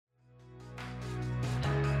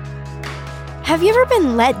Have you ever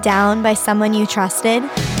been let down by someone you trusted?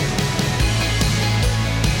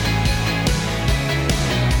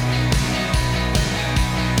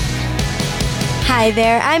 Hi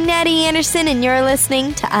there, I'm Natty Anderson, and you're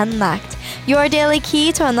listening to Unlocked, your daily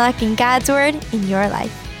key to unlocking God's Word in your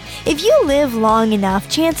life. If you live long enough,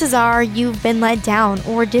 chances are you've been let down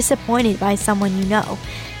or disappointed by someone you know.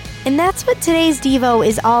 And that's what today's Devo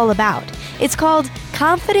is all about. It's called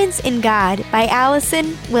Confidence in God by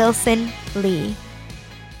Allison Wilson Lee.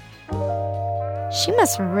 She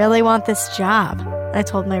must really want this job, I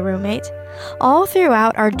told my roommate. All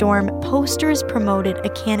throughout our dorm, posters promoted a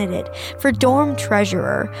candidate for dorm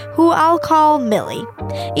treasurer, who I'll call Millie.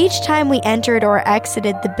 Each time we entered or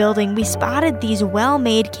exited the building, we spotted these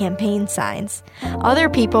well-made campaign signs. Other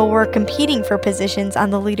people were competing for positions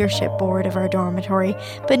on the leadership board of our dormitory,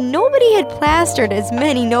 but nobody had plastered as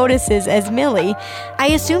many notices as Millie. I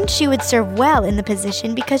assumed she would serve well in the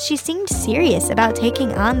position because she seemed serious about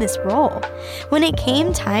taking on this role. When it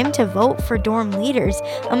came time to vote for dorm leaders,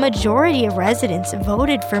 a majority of residents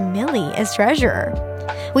voted for Millie as treasurer.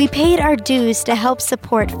 We paid our dues to help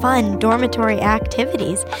support fun dormitory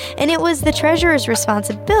activities, and it was the treasurer's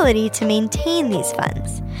responsibility to maintain these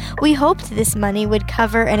funds. We hoped this money would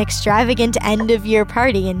cover an extravagant end-of-year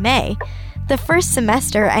party in May. The first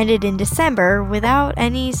semester ended in December without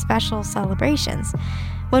any special celebrations.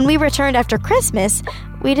 When we returned after Christmas,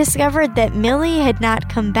 we discovered that Millie had not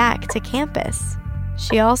come back to campus.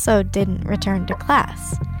 She also didn't return to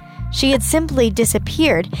class. She had simply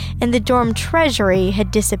disappeared, and the dorm treasury had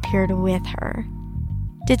disappeared with her.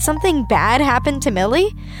 Did something bad happen to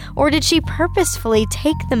Millie? Or did she purposefully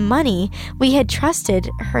take the money we had trusted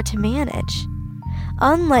her to manage?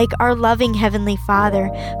 Unlike our loving Heavenly Father,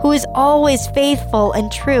 who is always faithful and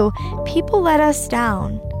true, people let us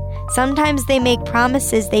down. Sometimes they make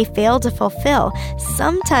promises they fail to fulfill.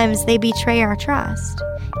 Sometimes they betray our trust.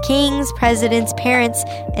 Kings, presidents, parents,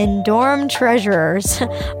 and dorm treasurers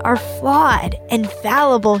are flawed and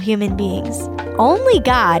fallible human beings. Only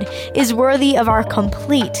God is worthy of our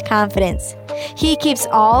complete confidence. He keeps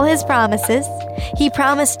all His promises. He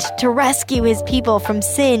promised to rescue His people from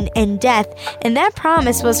sin and death, and that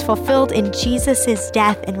promise was fulfilled in Jesus'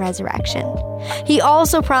 death and resurrection. He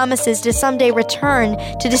also promises to someday return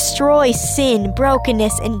to destroy sin,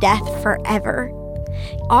 brokenness, and death forever.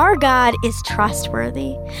 Our God is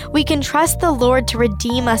trustworthy. We can trust the Lord to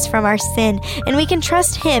redeem us from our sin, and we can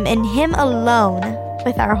trust Him and Him alone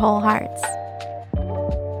with our whole hearts.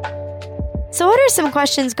 So what are some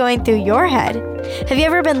questions going through your head? Have you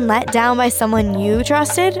ever been let down by someone you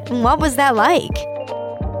trusted? And what was that like?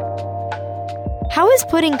 How is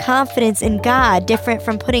putting confidence in God different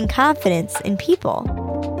from putting confidence in people?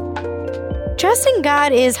 Trusting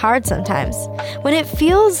God is hard sometimes. When it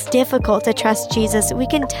feels difficult to trust Jesus, we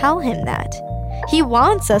can tell Him that. He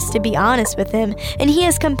wants us to be honest with Him, and He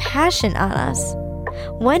has compassion on us.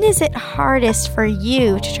 When is it hardest for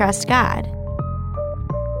you to trust God?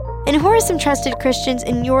 And who are some trusted Christians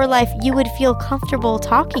in your life you would feel comfortable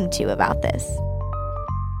talking to about this?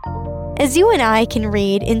 As you and I can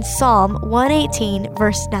read in Psalm 118,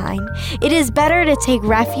 verse 9, it is better to take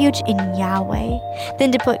refuge in Yahweh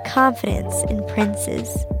than to put confidence in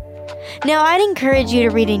princes. Now, I'd encourage you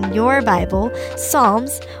to read in your Bible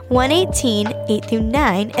Psalms 118, 8 through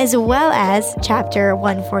 9, as well as chapter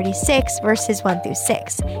 146, verses 1 through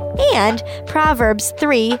 6, and Proverbs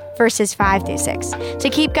 3, verses 5 through 6, to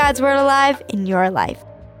keep God's Word alive in your life.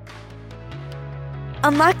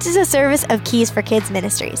 Unlocked is a service of Keys for Kids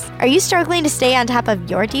Ministries. Are you struggling to stay on top of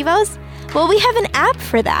your Devos? Well, we have an app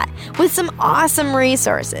for that with some awesome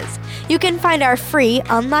resources. You can find our free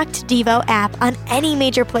Unlocked Devo app on any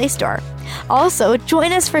major Play Store. Also,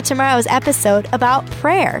 join us for tomorrow's episode about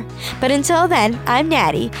prayer. But until then, I'm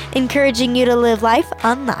Natty, encouraging you to live life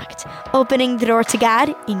unlocked, opening the door to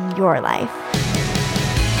God in your life.